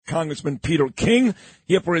Congressman Peter King,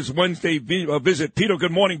 here for his Wednesday visit. Peter,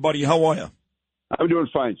 good morning, buddy. How are you? I'm doing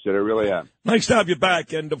fine, Sid. I really am. Nice to have you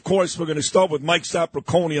back. And, of course, we're going to start with Mike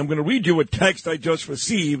Sapraicone. I'm going to read you a text I just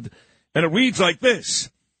received, and it reads like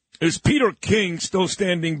this. Is Peter King still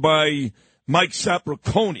standing by Mike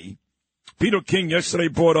Sapraicone? Peter King yesterday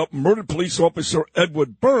brought up murdered police officer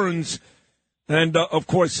Edward Burns. And, of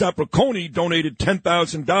course, Sapraicone donated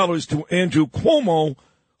 $10,000 to Andrew Cuomo,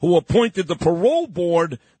 who appointed the parole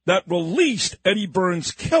board that released Eddie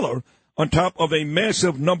Burns' killer on top of a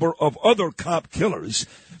massive number of other cop killers.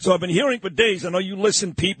 So I've been hearing for days, I know you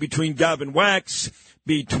listen, Pete, between Gavin Wax,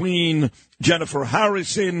 between Jennifer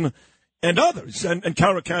Harrison and others, and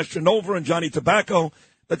Cara Castronova and Johnny Tobacco,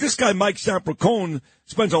 that this guy Mike Sapraicone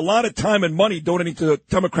spends a lot of time and money donating to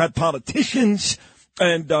Democrat politicians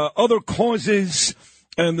and other causes,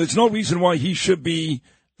 and there's no reason why he should be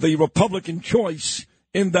the Republican choice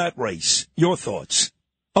in that race. Your thoughts?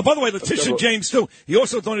 Oh, by the way, Letitia James, too. He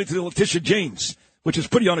also donated to Letitia James, which is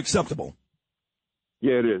pretty unacceptable.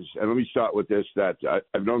 Yeah, it is. And let me start with this, that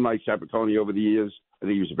I've known Mike Sapraicone over the years. I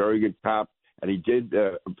think he was a very good cop, and he did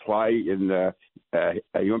apply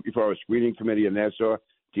he went before our screening committee in Nassau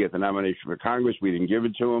to get the nomination for Congress. We didn't give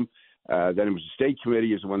it to him. Then it was the state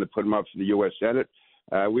committee is the one that put him up for the U.S. Senate.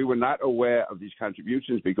 We were not aware of these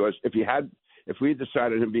contributions because if we had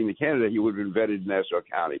decided him being the candidate, he would have been vetted in Nassau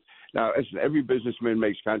County. Now, listen, every businessman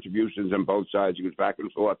makes contributions on both sides. He goes back and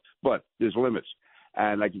forth, but there's limits.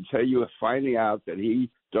 And I can tell you, finding out that he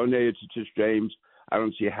donated to Tish James, I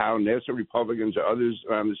don't see how Nassau Republicans or others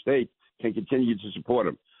around the state can continue to support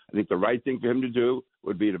him. I think the right thing for him to do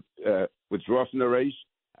would be to withdraw from the race.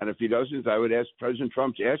 And if he doesn't, I would ask President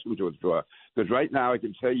Trump to ask him to withdraw. Because right now, I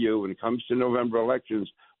can tell you, when it comes to November elections,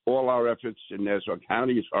 all our efforts in Nassau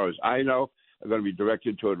County, as far as I know, are going to be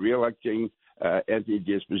directed toward reelecting Anthony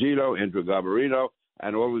D'Esposito, Andrew Garbarino,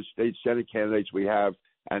 and all the state Senate candidates we have.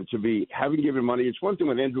 And to be having given money, it's one thing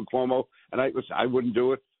with Andrew Cuomo, and I wouldn't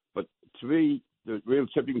do it. But to me, the real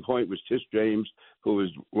tipping point was Tish James, who was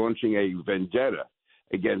launching a vendetta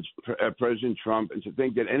against President Trump. And to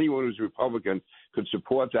think that anyone who's a Republican could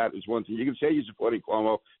support that is one thing. You can say you're supporting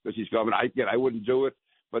Cuomo because he's governor. I wouldn't do it.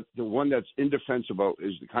 But the one that's indefensible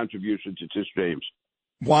is the contribution to Tish James.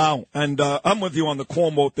 Wow. And I'm with you on the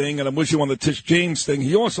Cuomo thing, and I'm with you on the Tish James thing.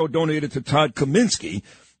 He also donated to Todd Kaminsky,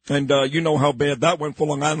 and you know how bad that went for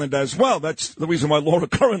Long Island as well. That's the reason why Laura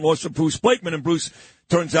Curran lost to Bruce Blakeman, and Bruce,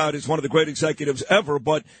 turns out, is one of the great executives ever.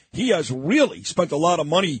 But he has really spent a lot of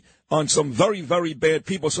money on some very, very bad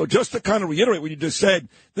people. So just to kind of reiterate what you just said,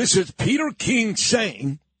 this is Peter King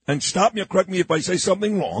saying, and stop me or correct me if I say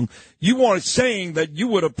something wrong, you are saying that you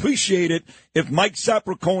would appreciate it if Mike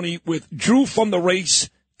Sapraicone withdrew from the race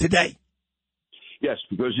today. Yes,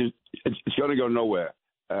 because it's going to go nowhere.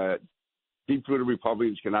 Deep-rooted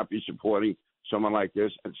Republicans cannot be supporting someone like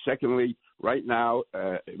this. And secondly, right now,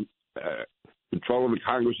 control of the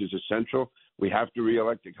Congress is essential. We have to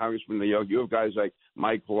reelect the congressman in New York. You have guys like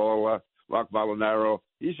Mike Lawler, Rock Molinaro.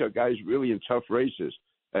 These are guys really in tough races.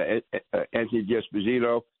 Anthony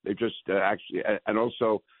D'Esposito, they just and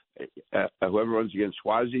also whoever runs against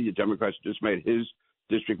Swazi, the Democrats just made his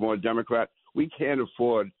district more Democrat. We can't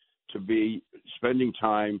afford to be spending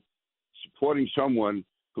time supporting someone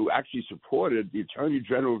who actually supported the Attorney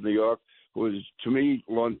General of New York, who was, to me,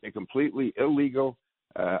 launched a completely illegal,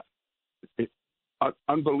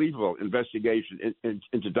 unbelievable investigation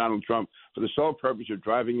into Donald Trump for the sole purpose of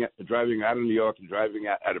driving out of New York and driving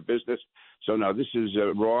out of business. So, no, this is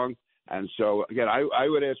wrong. And so, again, I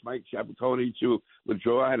would ask Mike Sapraicone to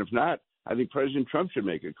withdraw, and if not, I think President Trump should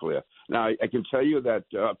make it clear. Now, I can tell you that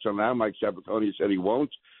up till now, Mike Sapraicone said he won't.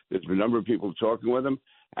 There's been a number of people talking with him.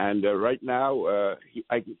 And right now,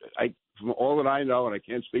 from all that I know, and I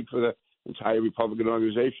can't speak for the entire Republican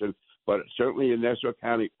organization, but certainly in Nassau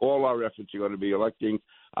County, all our efforts are going to be electing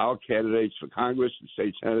our candidates for Congress, the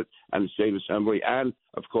state Senate, and the state Assembly, and,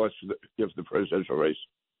 of course, for the presidential race.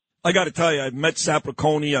 I got to tell you, I've met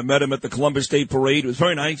Sapraicone. I met him at the Columbus Day Parade. It was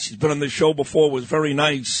very nice. He's been on this show before. It was very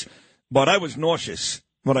nice. But I was nauseous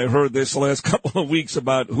when I heard this the last couple of weeks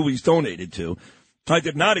about who he's donated to. I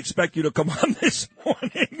did not expect you to come on this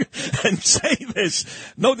morning and say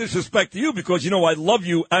this. No disrespect to you because, I love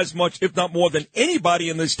you as much, if not more than anybody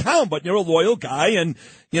in this town. But you're a loyal guy. And,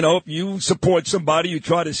 if you support somebody, you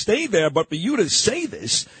try to stay there. But for you to say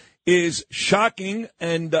this is shocking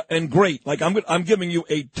and great. Like, I'm giving you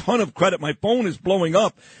a ton of credit. My phone is blowing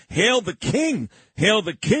up. Hail the king. Hail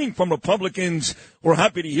the king from Republicans. We're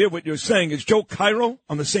happy to hear what you're saying. Is Joe Cairo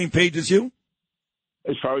on the same page as you?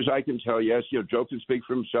 As far as I can tell, yes. Joe can speak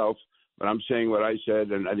for himself. but I'm saying what I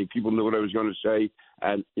said, and I think people knew what I was going to say,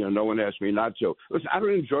 and no one asked me not to. Listen, I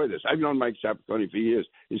don't enjoy this. I've known Mike Sapraicone for years.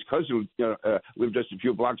 His cousin lived just a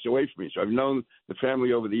few blocks away from me, so I've known the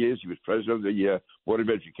family over the years. He was president of the Board of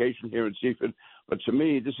Education here in Seaford. But to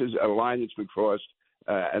me, this is a line that's been crossed,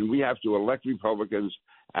 and we have to elect Republicans,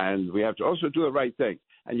 and we have to also do the right thing.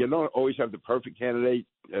 And you don't always have the perfect candidate,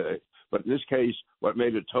 but in this case, what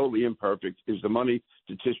made it totally imperfect is the money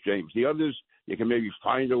to Tish James. The others, you can maybe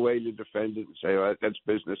find a way to defend it and say, oh, that's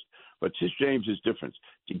business. But Tish James is different.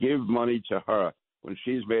 To give money to her when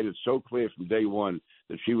she's made it so clear from day one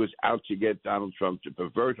that she was out to get Donald Trump, to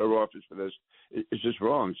pervert her office for this, is just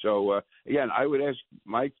wrong. So, again, I would ask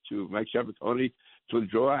Mike Sapraicone to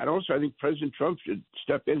withdraw. And also, I think President Trump should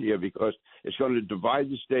step in here because it's going to divide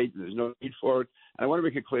the state, and there's no need for it. And I want to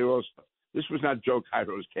make it clear also, this was not Joe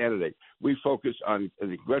Cairo's candidate. We focused on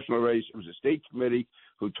the congressional race. It was a state committee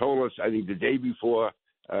who told us, I think, the day before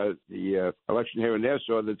the election here in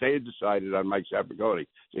Nassau that they had decided on Mike Sapraicone.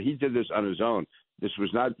 So he did this on his own. This was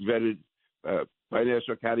not vetted by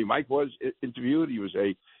Nassau County. Mike was interviewed.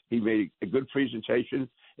 He made a good presentation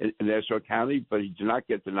in Nassau County, but he did not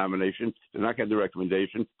get the nomination, did not get the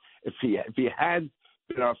recommendation. If he had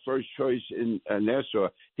been our first choice in Nassau,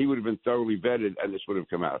 he would have been thoroughly vetted, and this would have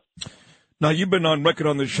come out. Now, you've been on record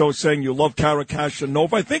on the show saying you love Kara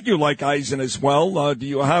Kashinova. I think you like Eisen as well. Do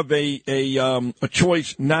you have a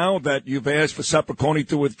choice now that you've asked for Sapraicone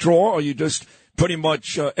to withdraw, or you just pretty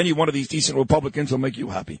much any one of these decent Republicans will make you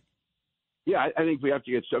happy? Yeah, I think we have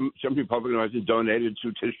to get some Republicans to donate it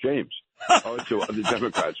to Tish James or to other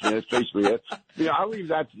Democrats. I mean, that's basically it. I'll leave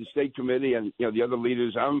that to the state committee and the other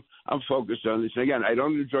leaders. I'm focused on this. And again, I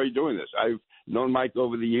don't enjoy doing this. I've known Mike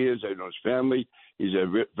over the years. I know his family. He's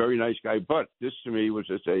a very nice guy. But this to me was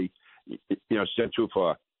just a step too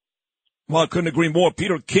far. Well, I couldn't agree more.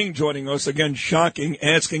 Peter King joining us again, shocking,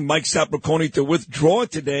 asking Mike Sapraicone to withdraw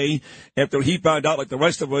today after he found out, like the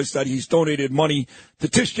rest of us, that he's donated money to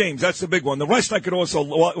Tish James. That's the big one. The rest I could also,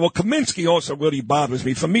 Kaminsky also really bothers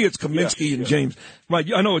me. For me, it's Kaminsky and James. Right.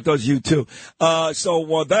 I know it does you too.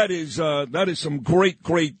 So that is some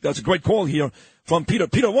great, that's a great call here from Peter.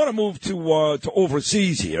 Peter, I want to move to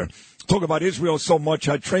overseas here. Talk about Israel so much.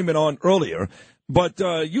 I had Trayman on earlier, but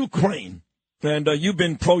Ukraine. And you've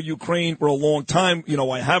been pro-Ukraine for a long time.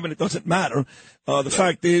 I haven't. It doesn't matter. The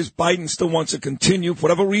fact is Biden still wants to continue, for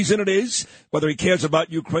whatever reason it is, whether he cares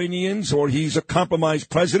about Ukrainians or he's a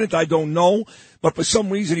compromised president, I don't know. But for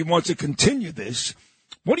some reason he wants to continue this.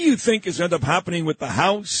 What do you think is end up happening with the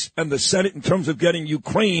House and the Senate in terms of getting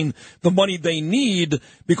Ukraine the money they need?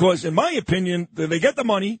 Because in my opinion, they get the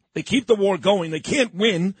money, they keep the war going, they can't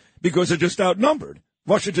win because they're just outnumbered.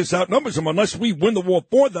 Russia just outnumbers them. Unless we win the war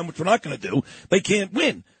for them, which we're not going to do, they can't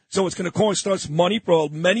win. So it's going to cost us money for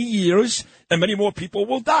many years, and many more people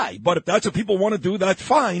will die. But if that's what people want to do, that's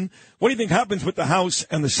fine. What do you think happens with the House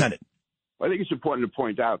and the Senate? Well, I think it's important to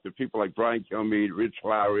point out that people like Brian Kilmeade, Rich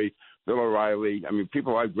Lowry, Bill O'Reilly,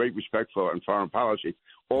 people I have great respect for in foreign policy,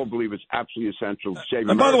 all believe it's absolutely essential to save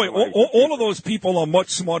America. And by the way, all of those people are much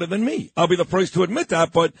smarter than me. I'll be the first to admit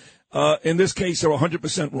that, but in this case, they're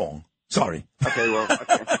 100% wrong. Sorry. Okay, well,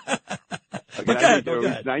 okay. Again,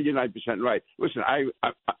 they're 99% right. Listen,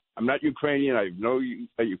 I'm not Ukrainian. I have no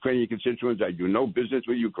Ukrainian constituents. I do no business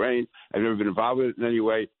with Ukraine. I've never been involved with it in any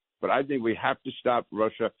way. But I think we have to stop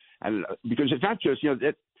Russia, and because it's not just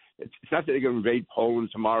it's not that they're going to invade Poland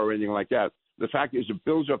tomorrow or anything like that. The fact is, it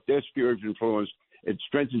builds up their sphere of influence. It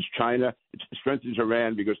strengthens China. It strengthens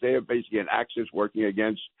Iran because they are basically an axis working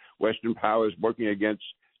against Western powers, working against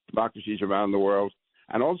democracies around the world.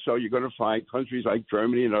 And also, you're going to find countries like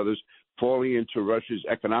Germany and others falling into Russia's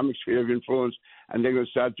economic sphere of influence, and they're going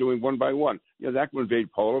to start doing one by one. That could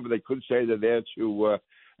invade Poland, but they could say they're there to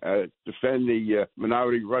defend the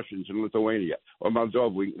minority Russians in Lithuania or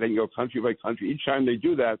Moldova. They can go country by country. Each time they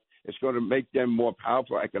do that, it's going to make them more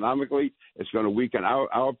powerful economically. It's going to weaken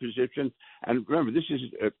our position. And remember, this is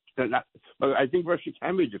I think Russia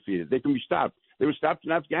can be defeated. They can be stopped. They were stopped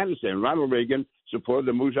in Afghanistan. Ronald Reagan supported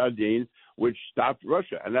the Mujahideen, which stopped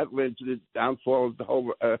Russia, and that led to the downfall of the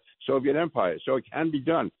whole Soviet Empire. So it can be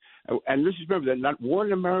done. And this is, remember, that not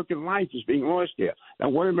one American life is being lost here.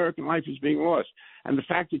 Not one American life is being lost. And the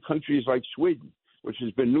fact that countries like Sweden, which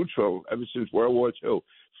has been neutral ever since World War II,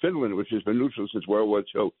 Finland, which has been neutral since World War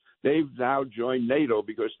II, they've now joined NATO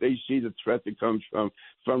because they see the threat that comes from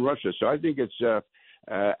Russia. So I think it's,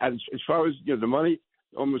 as far as the money,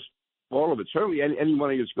 almost all of it, certainly any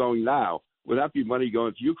money that's going now, would not be money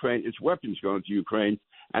going to Ukraine. It's weapons going to Ukraine,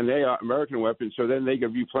 and they are American weapons. So then they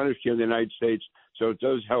get replenished here in the United States. So it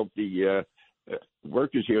does help the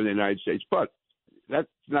workers here in the United States. But that's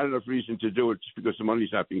not enough reason to do it just because the money's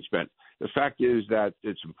not being spent. the fact is that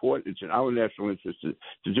it's important. It's in our national interest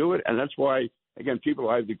to do it. And that's why, again, people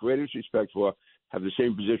I have the greatest respect for have the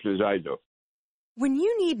same position as I do. When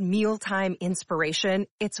you need mealtime inspiration,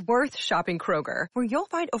 it's worth shopping Kroger, where you'll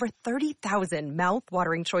find over 30,000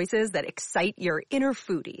 mouth-watering choices that excite your inner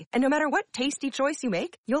foodie. And no matter what tasty choice you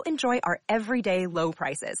make, you'll enjoy our everyday low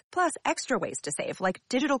prices, plus extra ways to save, like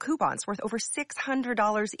digital coupons worth over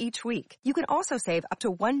 $600 each week. You can also save up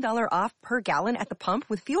to $1 off per gallon at the pump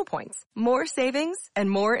with fuel points. More savings and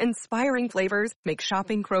more inspiring flavors make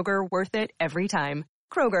shopping Kroger worth it every time.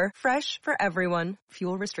 Kroger, fresh for everyone.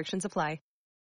 Fuel restrictions apply.